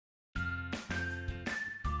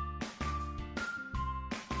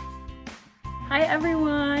Hi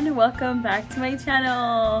everyone, welcome back to my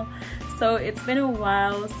channel. So it's been a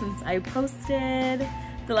while since I posted.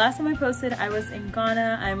 The last time I posted I was in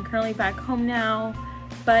Ghana. I'm currently back home now,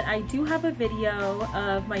 but I do have a video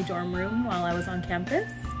of my dorm room while I was on campus.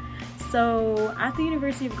 So at the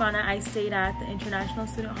University of Ghana I stayed at the International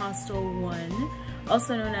Student Hostel 1,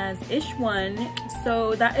 also known as ISH 1.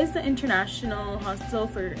 So that is the international hostel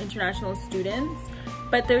for international students.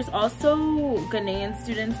 But there's also Ghanaian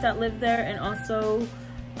students that live there and also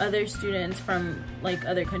other students from like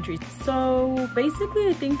other countries. So basically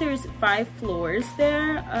I think there's 5 floors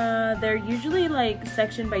there. They're usually like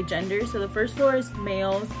sectioned by gender. So the first floor is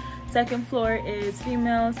males, second floor is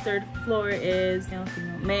females, third floor is male,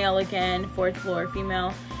 female, male again, fourth floor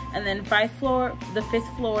female, and then the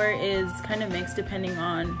 5th floor is kind of mixed depending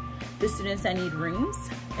on the students that need rooms.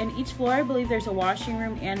 And each floor I believe there's a washing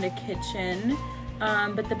room and a kitchen.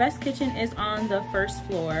 But the best kitchen is on the first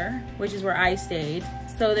floor, which is where I stayed.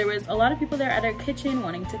 So there was a lot of people there at our kitchen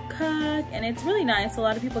wanting to cook, and it's really nice. A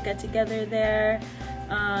lot of people get together there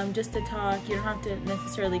just to talk. You don't have to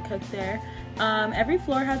necessarily cook there. Every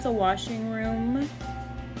floor has a washing room.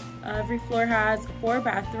 Every floor has 4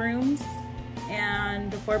 bathrooms,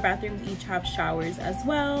 and the 4 bathrooms each have showers as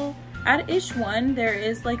well. At ISH 1, there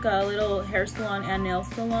is like a little hair salon and nail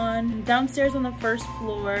salon. Downstairs on the first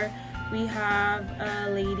floor, we have a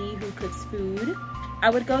lady who cooks food. I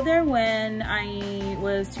would go there when I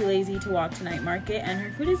was too lazy to walk to night market, and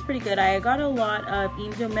her food is pretty good. I got a lot of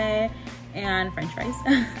indomie and french fries.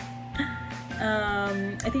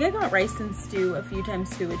 I think I got rice and stew a few times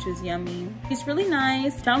too, which was yummy. It's really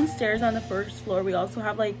nice. Downstairs on the first floor, we also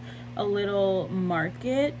have like a little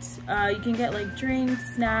market. You can get like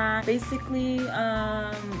drinks, snacks, basically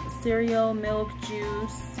cereal, milk,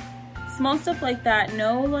 juice, small stuff like that.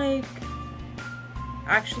 No like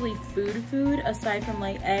actually food aside from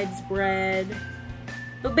like eggs, bread,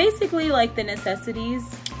 but basically like the necessities.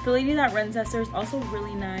 The lady that runs us there is also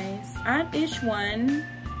really nice. At ISH 1,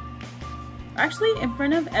 actually in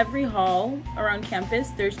front of every hall around campus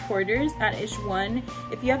there's porters. At ISH 1,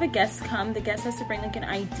 if you have a guest come, the guest has to bring like an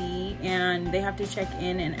ID and they have to check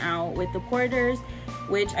in and out with the porters,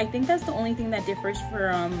 which I think that's the only thing that differs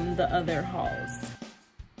from the other halls.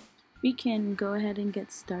 We can go ahead and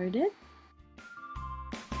get started.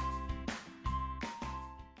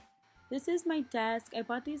 This is my desk. I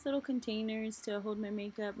bought these little containers to hold my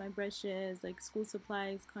makeup, my brushes, like school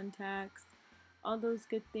supplies, contacts, all those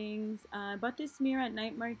good things. I bought this mirror at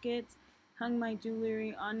night market, hung my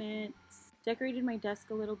jewelry on it, decorated my desk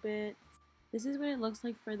a little bit. This is what it looks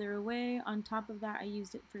like further away. On top of that, I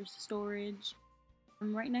used it for storage.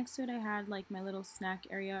 Right next to it I had like my little snack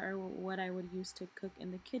area, or what I would use to cook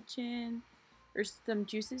in the kitchen. There's some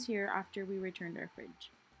juices here after we returned our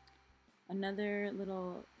fridge. Another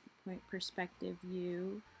little perspective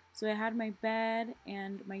view. So I had my bed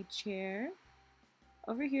and my chair.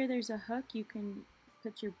 Over here there's a hook. You can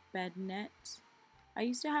put your bed net. I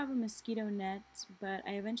used to have a mosquito net, but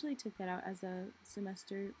I eventually took that out as the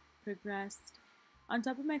semester progressed. On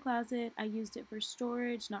top of my closet, I used it for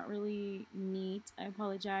storage, not really neat, I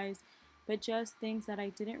apologize, but just things that I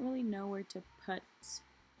didn't really know where to put.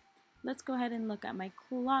 Let's go ahead and look at my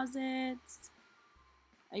closets.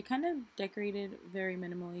 I kind of decorated very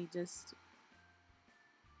minimally, just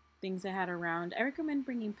things I had around. I recommend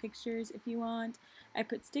bringing pictures if you want. I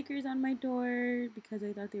put stickers on my door because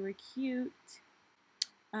I thought they were cute.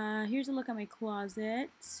 Here's a look at my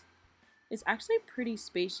closet. It's actually pretty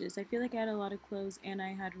spacious. I feel like I had a lot of clothes and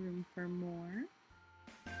I had room for more.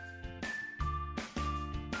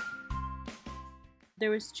 There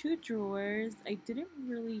was 2 drawers. I didn't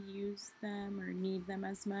really use them or need them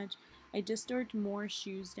as much. I just stored more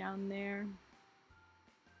shoes down there.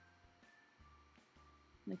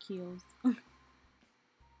 Like heels.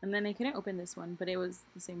 And then I couldn't open this one, but it was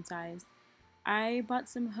the same size. I bought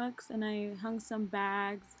some hooks and I hung some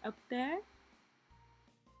bags up there.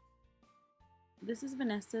 This is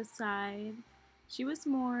Vanessa's side. She was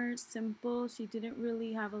more simple. She didn't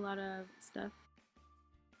really have a lot of stuff.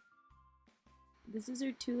 This is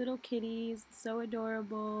her 2 little kitties, so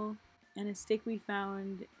adorable, and a stick we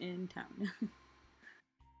found in town.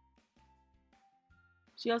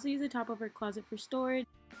 She also used the top of her closet for storage.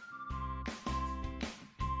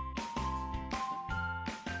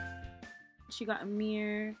 She got a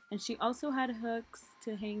mirror, and she also had hooks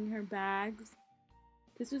to hang her bags.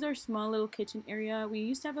 This was our small little kitchen area. We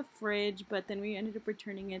used to have a fridge, but then we ended up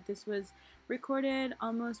returning it. This was recorded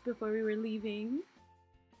almost before we were leaving.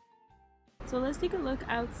 So let's take a look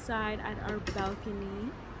outside at our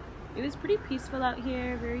balcony. It was pretty peaceful out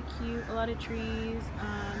here, very cute, a lot of trees.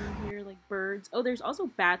 Here like birds. Oh, there's also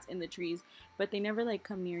bats in the trees, but they never like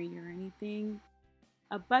come near you or anything.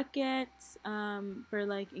 A bucket for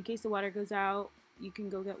like in case the water goes out, you can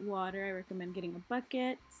go get water. I recommend getting a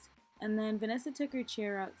bucket. And then Vanessa took her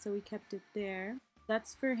chair out, so we kept it there.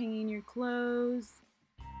 That's for hanging your clothes.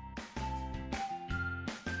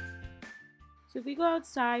 So if we go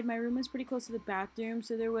outside, my room is pretty close to the bathroom,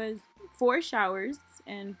 so there was 4 showers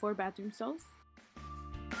and 4 bathroom stalls.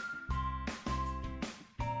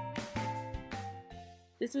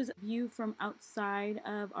 This was a view from outside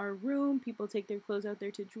of our room. People take their clothes out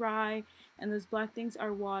there to dry, and those black things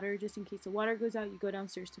are water. Just in case the water goes out, you go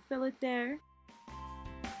downstairs to fill it there.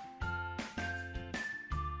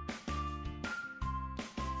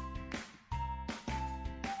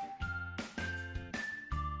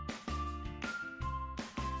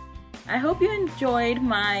 I hope you enjoyed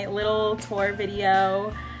my little tour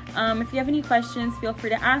video. If you have any questions, feel free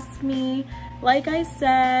to ask me. Like I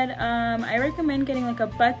said, I recommend getting like a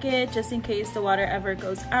bucket just in case the water ever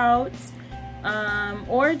goes out,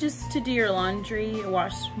 or just to do your laundry,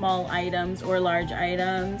 wash small items or large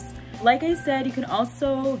items. Like I said, you can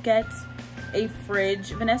also get a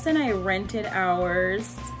fridge. Vanessa and I rented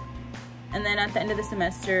ours, and then at the end of the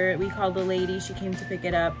semester we called the lady, she came to pick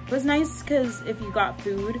it up. It was nice because if you got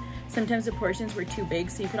food, sometimes the portions were too big,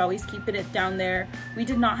 so you could always keep it down there. We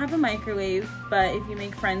did not have a microwave, but if you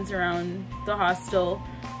make friends around the hostel,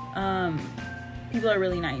 people are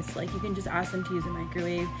really nice. Like, you can just ask them to use a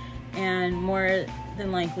microwave, and more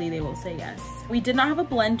than likely they will say yes. We did not have a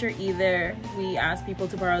blender either. We asked people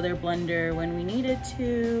to borrow their blender when we needed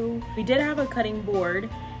to. We did have a cutting board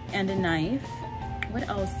and a knife. What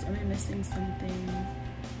else? Am I missing something?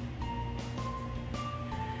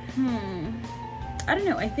 I don't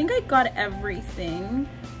know. I think I got everything,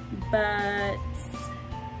 but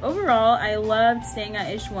overall, I loved staying at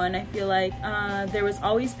Ish 1. I feel like there was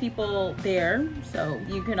always people there, so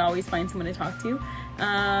you could always find someone to talk to.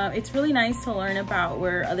 It's really nice to learn about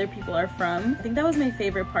where other people are from. I think that was my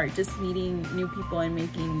favorite part, just meeting new people and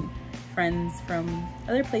making friends from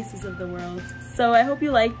other places of the world. So I hope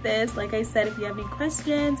you like this. Like I said, if you have any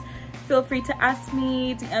questions, feel free to ask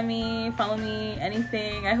me, DM me, follow me,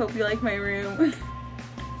 anything. I hope you like my room.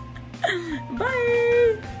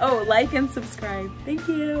 Bye! Oh, like and subscribe. Thank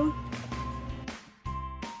you.